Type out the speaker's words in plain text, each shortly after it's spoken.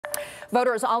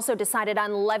Voters also decided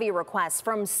on levy requests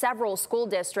from several school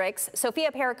districts. Sophia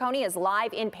Perricone is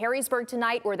live in Perrysburg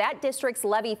tonight, where that district's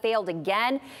levy failed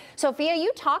again. Sophia,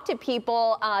 you talked to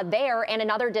people there and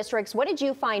in other districts. What did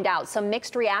you find out? Some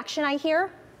mixed reaction, I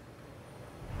hear?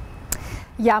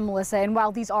 Yeah, Melissa, and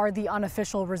while these are the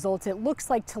unofficial results, it looks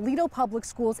like Toledo Public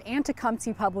Schools and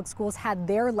Tecumseh Public Schools had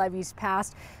their levies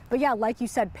passed. But yeah, like you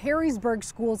said, Perrysburg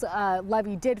Schools'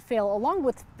 levy did fail, along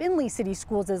with Findlay City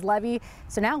Schools' levy.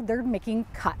 So now they're making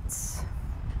cuts.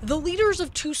 The leaders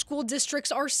of two school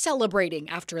districts are celebrating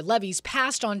after levies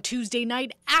passed on Tuesday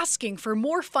night, asking for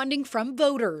more funding from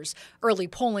voters. Early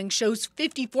polling shows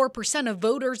 54% of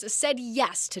voters said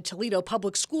yes to Toledo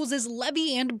Public Schools'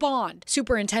 levy and bond.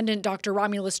 Superintendent Dr.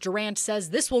 Romulus Durant says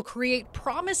this will create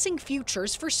promising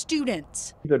futures for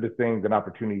students. These are the things and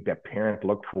opportunities that parents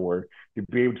look for to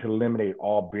be able to eliminate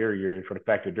all barriers for the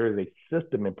fact that there is a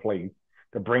system in place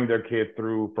to bring their kids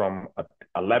through from a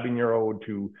 11-year-old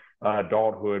to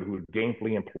adulthood who is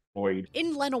gainfully employed.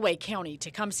 In Lenawee County,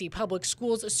 Tecumseh Public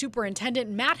Schools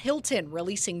Superintendent Matt Hilton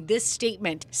releasing this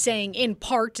statement, saying in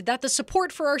part that the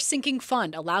support for our sinking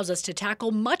fund allows us to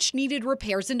tackle much needed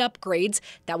repairs and upgrades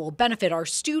that will benefit our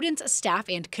students, staff,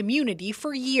 and community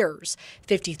for years.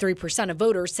 53% of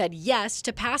voters said yes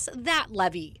to pass that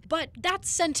levy. But that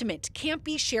sentiment can't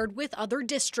be shared with other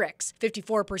districts.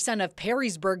 54% of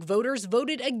Perrysburg voters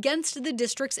voted against the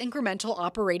district's incremental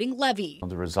operating levy.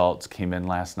 The results came in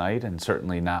last night, and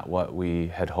certainly not what we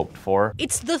had hoped for.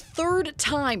 It's the third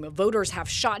time voters have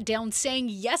shot down saying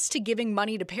yes to giving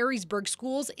money to Perrysburg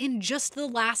schools in just the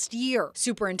last year.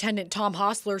 Superintendent Tom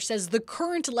Hostler says the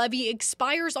current levy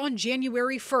expires on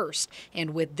January 1st, and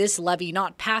with this levy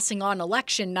not passing on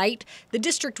election night, the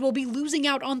district will be losing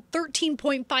out on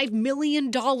 $13.5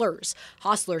 million.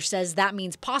 Hostler says that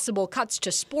means possible cuts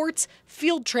to sports,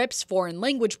 field trips, foreign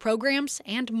language programs,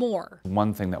 and more.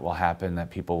 One thing that will happen that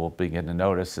people will begin to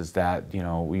notice is that,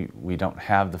 we don't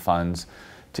have the funds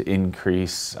to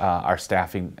increase our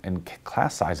staffing, and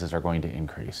class sizes are going to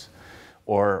increase.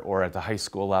 Or at the high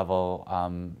school level,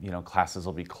 classes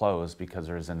will be closed because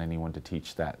there isn't anyone to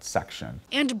teach that section.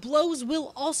 And blows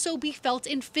will also be felt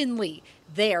in Findlay.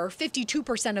 There,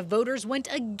 52% of voters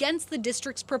went against the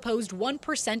district's proposed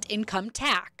 1% income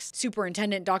tax.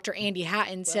 Superintendent Dr. Andy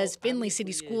Hatton says Findlay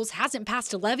City Schools hasn't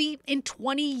passed a levy in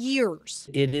 20 years.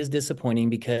 It is disappointing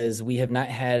because we have not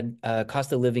had a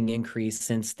cost of living increase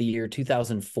since the year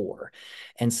 2004.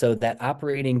 And so that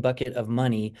operating bucket of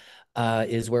money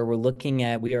is where we're looking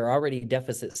at. We are already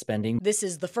deficit spending. This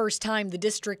is the first time the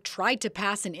district tried to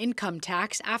pass an income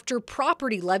tax after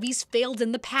property levies failed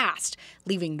in the past,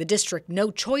 leaving the district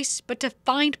no choice but to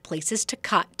find places to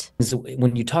cut. So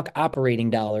when you talk operating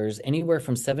dollars, anywhere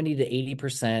from 70 to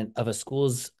 80% of a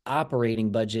school's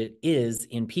operating budget is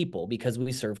in people, because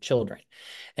we serve children.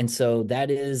 And so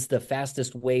that is the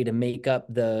fastest way to make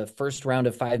up the first round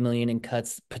of $5 million in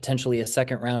cuts, potentially a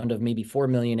second round of maybe $4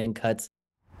 million in cuts.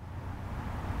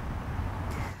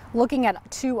 Looking at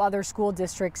two other school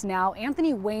districts now,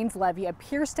 Anthony Wayne's levy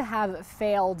appears to have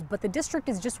failed, but the district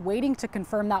is just waiting to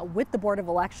confirm that with the Board of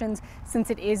Elections since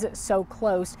it is so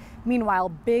close. Meanwhile,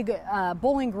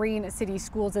 Bowling Green City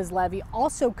Schools' levy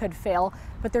also could fail,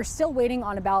 but they're still waiting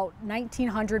on about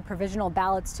 1,900 provisional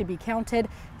ballots to be counted.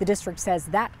 The district says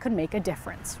that could make a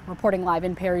difference. Reporting live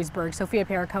in Perrysburg, Sophia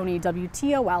Perricone,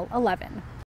 WTOL 11.